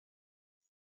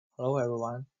Hello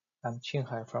everyone, I'm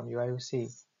Qinghai from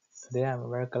UIUC. Today I'm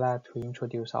very glad to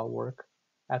introduce our work,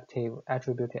 Active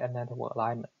Attributed Network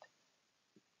Alignment.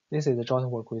 This is a joint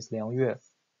work with Liang Yue,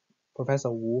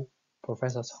 Professor Wu,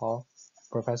 Professor Cao,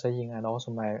 Professor Ying, and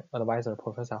also my advisor,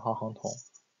 Professor Han Hengtong.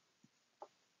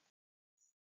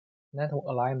 Network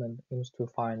alignment aims to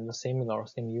find the similar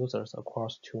same users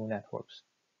across two networks.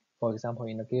 For example,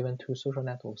 in a given two social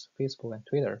networks, Facebook and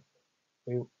Twitter,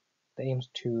 it aims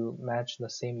to match the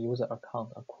same user account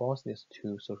across these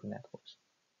two social networks.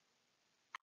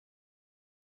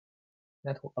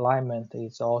 Network alignment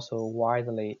is also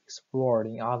widely explored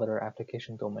in other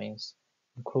application domains,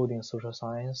 including social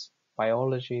science,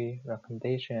 biology,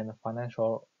 recommendation, and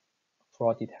financial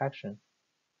fraud detection.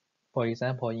 For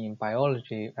example, in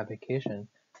biology application,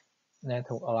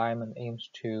 network alignment aims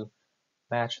to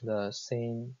match the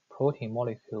same protein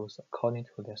molecules according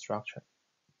to their structure.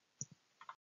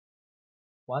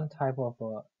 One type of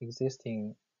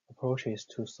existing approaches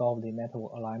to solve the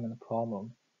network alignment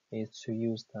problem is to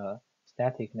use the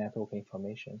static network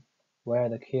information, where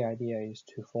the key idea is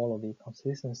to follow the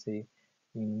consistency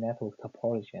in network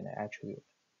topology and attribute.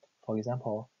 For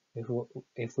example,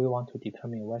 if we want to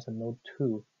determine whether node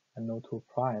 2 and node 2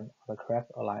 prime are the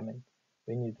correct alignment,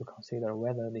 we need to consider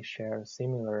whether they share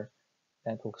similar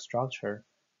network structure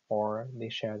or they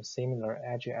share the similar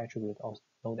edge attribute or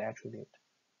node attribute.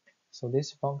 So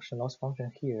this function, loss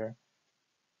function here,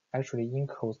 actually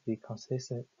encodes the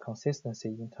consistency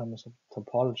in terms of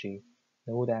topology,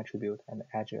 node attribute, and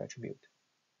edge attribute.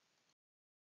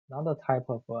 Another type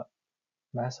of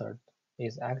method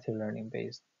is active learning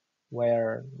based,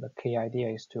 where the key idea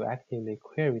is to actively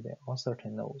query the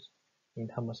uncertain nodes in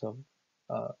terms of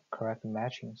correct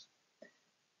matchings.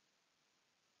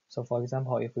 So for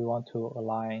example, if we want to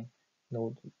align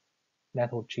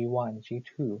network G1 and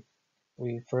G2,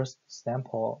 we first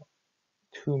sample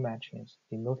two matchings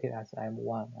denoted as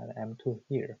M1 and M2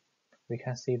 here. We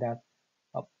can see that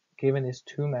given these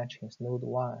two matchings, node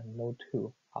 1 and node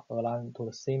 2 are aligned to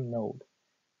the same node,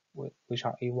 which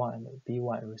are A1 and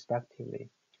B1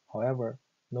 respectively. However,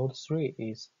 node 3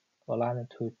 is aligned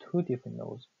to two different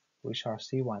nodes, which are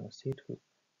C1 and C2.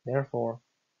 Therefore,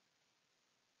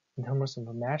 in terms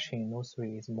of matching, node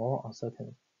 3 is more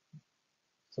uncertain.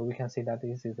 So we can see that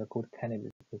this is a good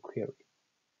candidate to query.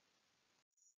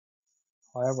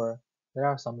 However, there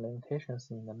are some limitations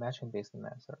in the matching-based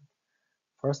method.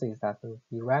 First is that the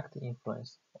direct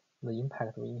influence, the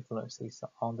impact of influence is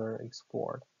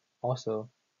underexplored. Also,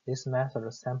 this method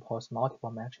samples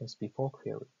multiple matchings before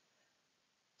query.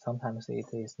 Sometimes it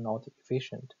is not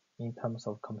efficient in terms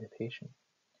of computation.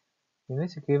 In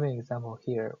this given example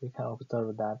here, we can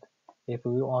observe that if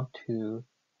we want to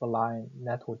align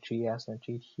network GS and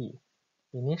GT,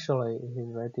 initially it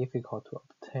is very difficult to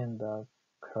obtain the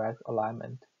correct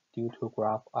alignment due to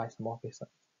graph isomorphism.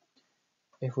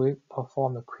 If we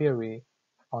perform the query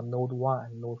on node 1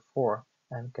 and node 4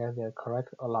 and get their correct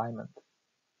alignment,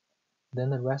 then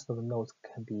the rest of the nodes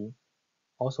can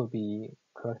also be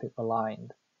correctly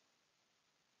aligned.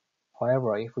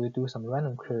 However, if we do some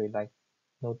random query like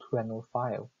node 2 and node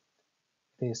 5,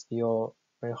 it is still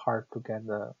very hard to get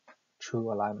the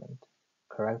true alignment,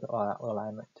 correct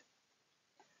alignment.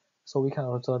 So we can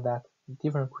observe that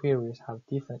different queries have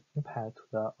different impact to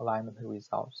the alignment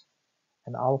results.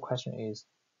 And our question is,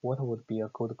 what would be a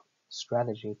good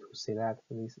strategy to select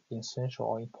these essential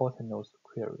or important nodes to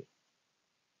query?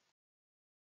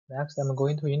 Next, I'm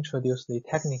going to introduce the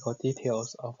technical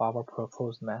details of our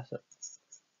proposed method.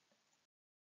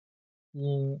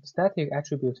 In static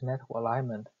attribute network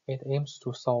alignment, it aims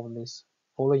to solve these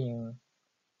following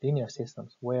linear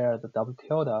systems where the double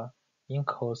tilde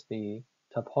encodes the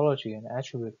topology and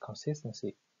attribute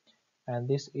consistency, and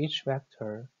this H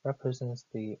vector represents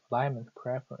the alignment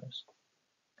preference.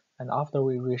 And after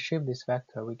we reshape this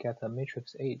vector, we get a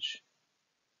matrix H.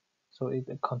 So it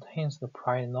contains the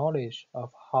prior knowledge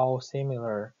of how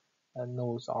similar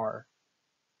nodes are.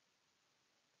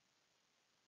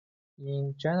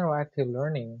 In general active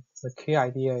learning, the key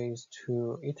idea is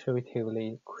to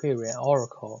iteratively query an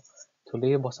oracle to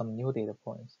label some new data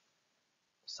points.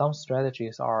 Some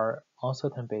strategies are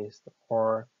uncertain based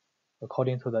or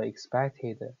according to the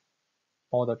expected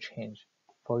order change.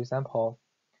 For example,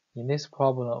 in this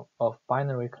problem of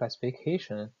binary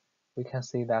classification, we can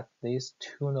see that these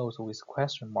two nodes with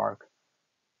question mark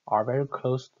are very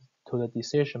close to the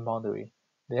decision boundary.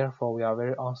 Therefore, we are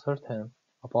very uncertain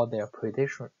about their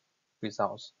prediction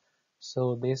results.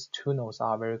 So these two nodes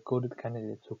are very good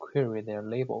candidates to query their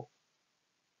label.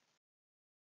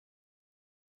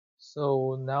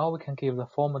 So now we can give the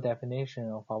formal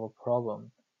definition of our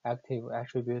problem, active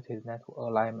attributed network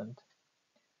alignment.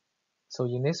 So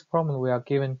in this problem, we are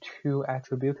given two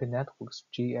attributed networks,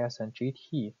 GS and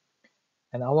GT,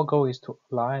 and our goal is to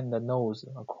align the nodes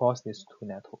across these two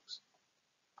networks.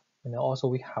 And also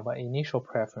we have an initial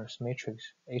preference matrix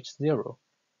H0.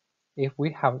 If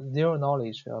we have zero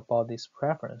knowledge about this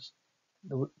preference,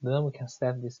 then we can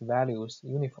set these values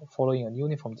following a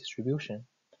uniform distribution.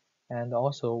 And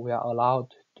also we are allowed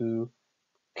to do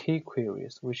key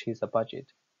queries, which is a budget.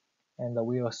 And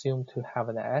we assume to have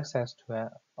the access to an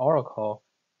oracle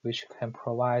which can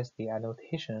provide the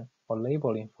annotation or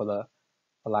labeling for the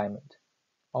alignment.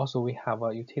 Also, we have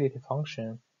a utility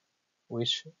function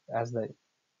which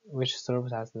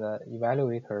serves as the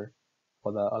evaluator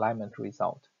for the alignment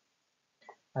result.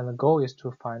 And the goal is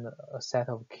to find a set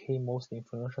of key most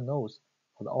influential nodes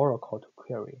for the oracle to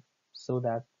query, so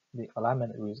that the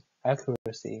alignment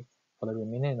accuracy for the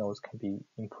remaining nodes can be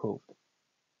improved.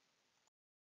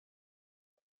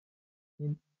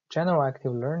 In general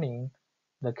active learning,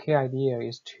 the key idea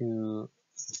is to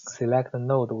select a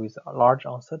node with large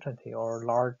uncertainty or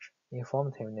large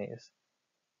informativeness.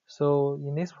 So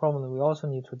in this problem, we also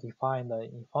need to define the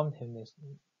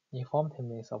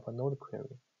informativeness of a node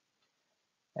query.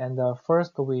 And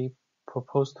first, we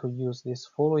propose to use these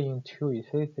following two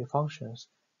utility functions,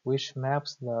 which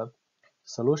maps the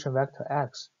solution vector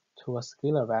x to a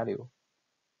scalar value.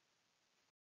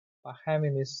 By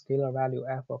having this scalar value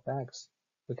f of x,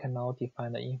 we can now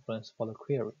define the influence for the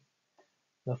query.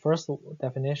 The first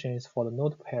definition is for the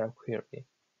node pair query.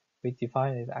 We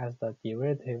define it as the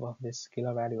derivative of this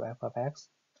scalar value f of x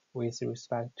with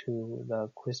respect to the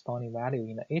corresponding value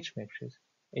in the H matrix,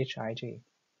 Hij.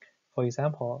 For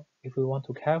example, if we want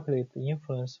to calculate the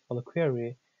influence for the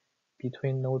query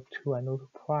between node 2 and node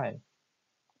prime,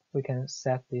 we can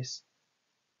set this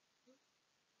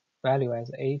value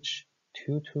as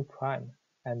H22 prime,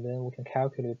 and then we can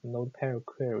calculate the node pair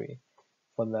query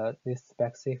for this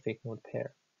specific node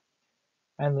pair.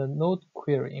 And the node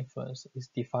query influence is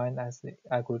defined as the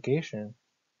aggregation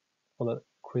for the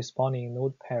corresponding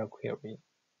node pair query.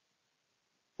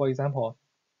 For example,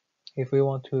 if we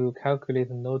want to calculate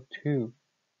the node 2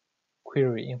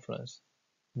 query influence,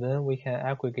 then we can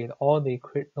aggregate all the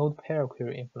node pair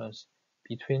query influence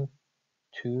between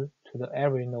 2 to the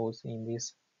every nodes in the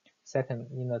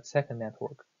second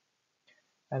network.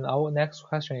 And our next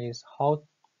question is, how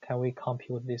can we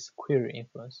compute this query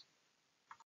influence?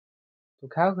 To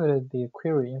calculate the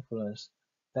query influence,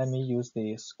 let me use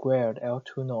the squared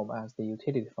L2 norm as the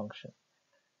utility function.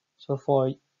 So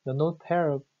for the node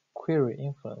pair query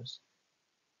influence,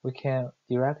 we can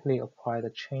directly apply the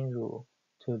chain rule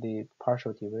to the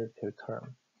partial derivative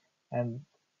term. And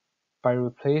by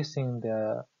replacing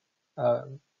the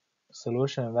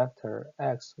solution vector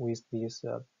x with this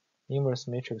inverse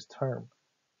matrix term,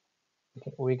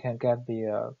 we can get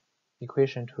the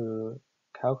equation to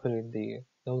calculate the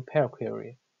node pair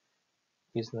query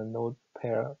with the node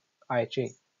pair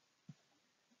Ij.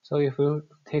 So if we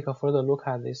take a further look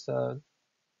at this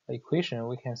equation,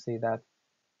 we can see that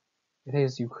it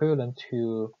is equivalent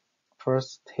to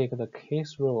first take the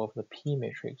case row of the P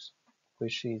matrix,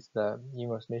 which is the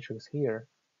inverse matrix here,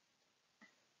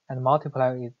 and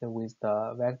multiply it with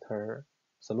the vector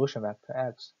solution vector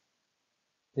x.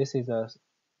 This is a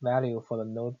value for the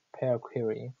node pair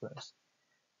query influence.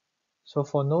 So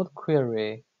for node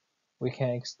query, we can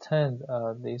extend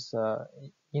these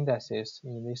indices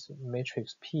in this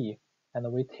matrix P,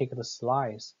 and we take the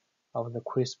slice of the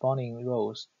corresponding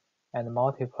rows and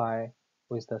multiply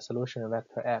with the solution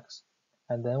vector x,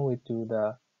 and then we do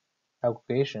the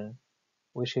aggregation,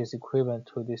 which is equivalent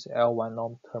to this L1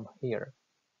 norm term here.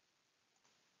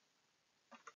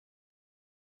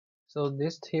 So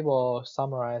this table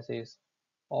summarizes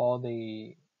all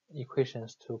the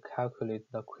equations to calculate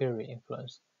the query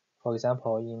influence. For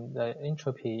example, in the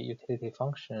entropy utility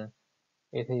function,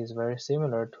 it is very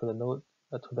similar to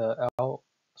the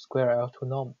square L2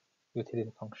 norm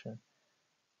utility function,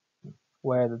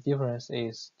 where the difference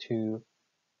is to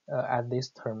add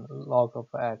this term log of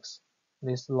x.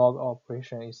 This log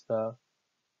operation is the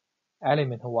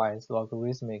element-wise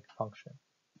logarithmic function.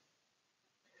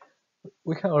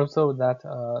 We can observe that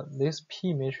this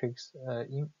P matrix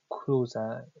includes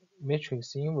a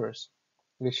matrix inverse,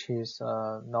 which is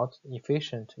not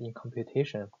efficient in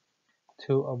computation.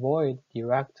 To avoid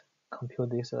direct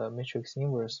compute this matrix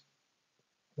inverse,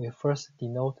 we first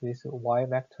denote this y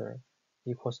vector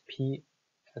equals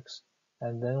px,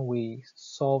 and then we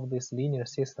solve these linear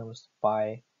systems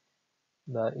by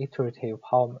the iterative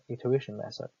power iteration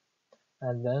method.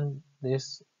 And then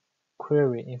this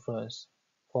query influence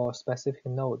for a specific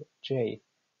node J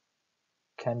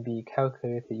can be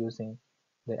calculated using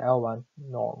the L1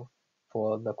 norm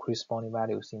for the corresponding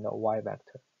values in the y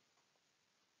vector.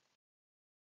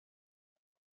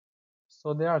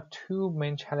 So there are two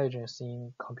main challenges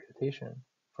in computation.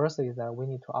 First is that we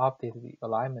need to update the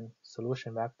alignment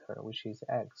solution vector, which is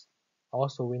x.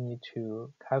 Also, we need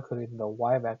to calculate the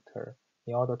y vector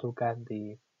in order to get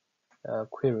the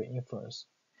query influence.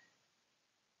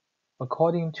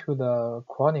 According to the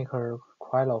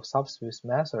Kronecker-Krylov subspace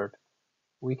method,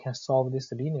 we can solve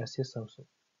these linear systems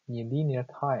in linear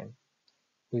time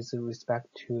with respect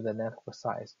to the network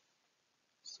size.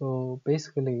 So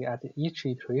basically, at each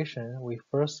iteration, we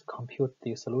first compute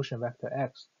the solution vector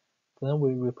x, then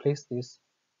we replace this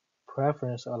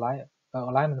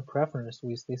alignment preference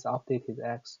with this updated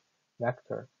x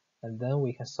vector, and then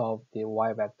we can solve the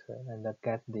y vector and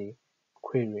get the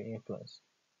query influence.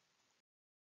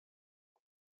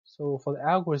 So for the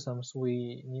algorithms,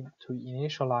 we need to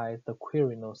initialize the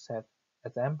query node set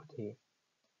as empty,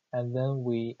 and then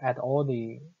we add all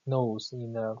the nodes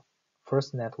in the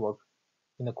first network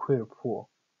in the query pool.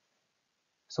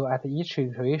 So at each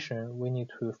iteration, we need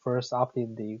to first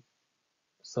update the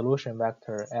solution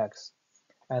vector x,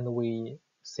 and we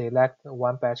select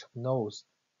one batch of nodes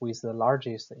with the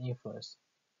largest influence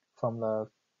from the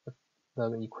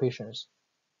equations.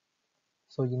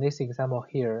 So in this example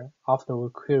here, after we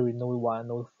query node 1,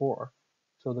 node 4,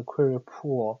 so the query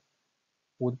pool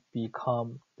would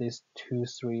become this 2,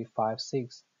 3, 5,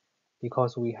 6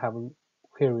 because we have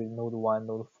queried node 1,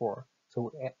 node 4.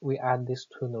 So we add these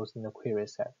two nodes in the query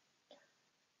set.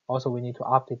 Also, we need to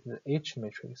update the H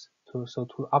matrix. So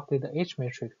to update the H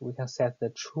matrix, we can set the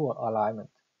true alignment,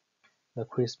 the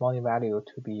corresponding value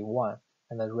to be 1,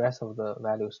 and the rest of the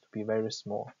values to be very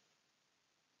small.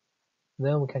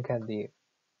 Then we can get the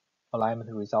alignment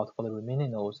result for the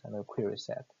remaining nodes and the query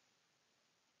set.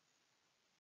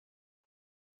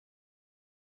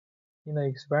 In the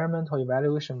experimental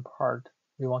evaluation part,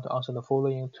 we want to answer the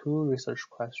following two research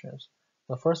questions.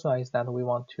 The first one is that we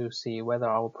want to see whether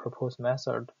our proposed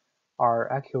methods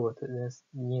are accurate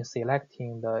in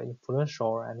selecting the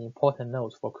influential and important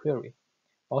nodes for query.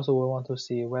 Also, we want to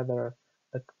see whether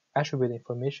the attribute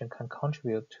information can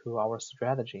contribute to our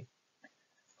strategy.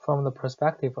 From the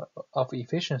perspective of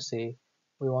efficiency,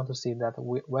 we want to see that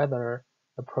whether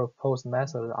the proposed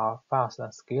methods are fast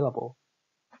and scalable.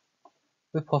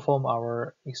 We perform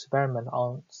our experiment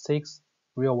on 6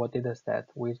 real-world datasets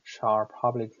which are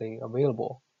publicly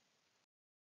available.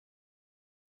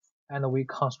 And we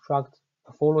construct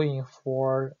the following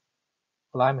 4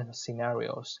 alignment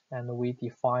scenarios, and we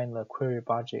define the query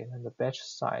budget and the batch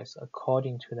size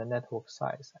according to the network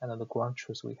size and the ground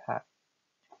truth we have.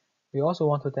 We also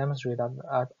want to demonstrate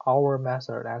that our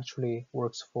method actually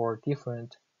works for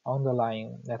different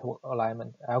underlying network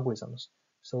alignment algorithms.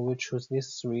 So we choose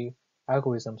these 3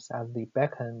 algorithms as the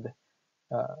backend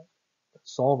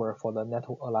solver for the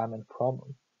network alignment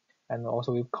problem. And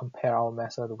also we compare our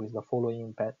method with the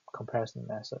following comparison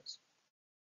methods.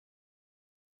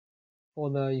 For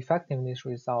the effectiveness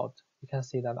result, we can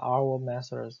see that our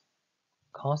methods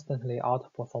constantly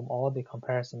outperform all the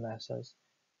comparison methods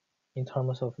in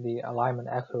terms of the alignment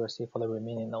accuracy for the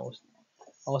remaining nodes.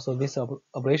 Also, this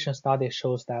ablation study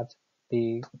shows that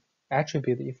the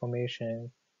attribute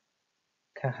information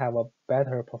can have a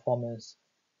better performance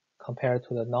compared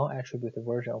to the non-attributed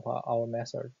version of our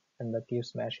method and the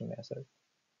diffs matching method.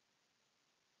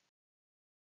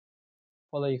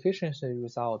 For the efficiency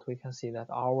result, we can see that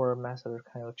our method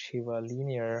can achieve a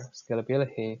linear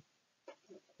scalability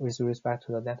with respect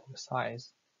to the network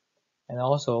size. And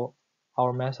also,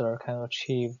 our method can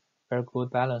achieve very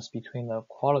good balance between the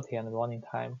quality and running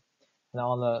time. And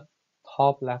on the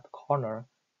top left corner,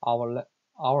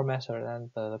 our method and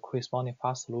the corresponding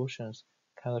fast solutions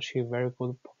can achieve very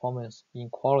good performance in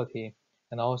quality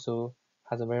and also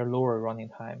has a very lower running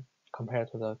time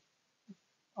compared to the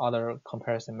other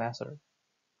comparison method.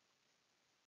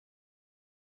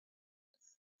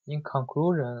 In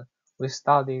conclusion, we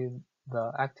studied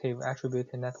the active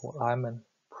attributed network alignment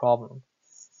problem,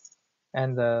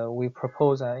 and we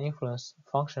propose an influence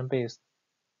function-based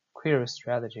query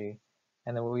strategy,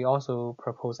 and we also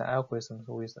propose an algorithm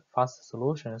with fast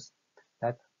solutions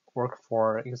that work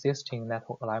for existing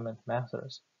network alignment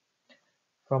methods.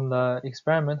 From the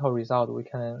experimental result, we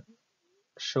can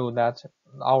show that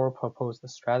our proposed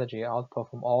strategy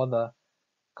outperforms all the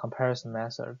comparison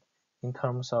methods in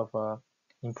terms of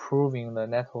improving the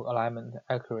network alignment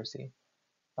accuracy.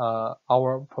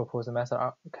 Our proposed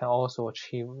method can also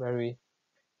achieve very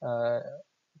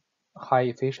high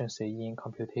efficiency in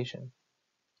computation.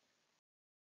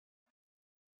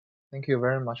 Thank you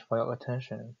very much for your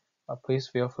attention. Please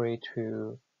feel free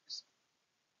to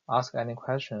Ask any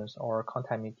questions or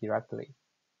contact me directly.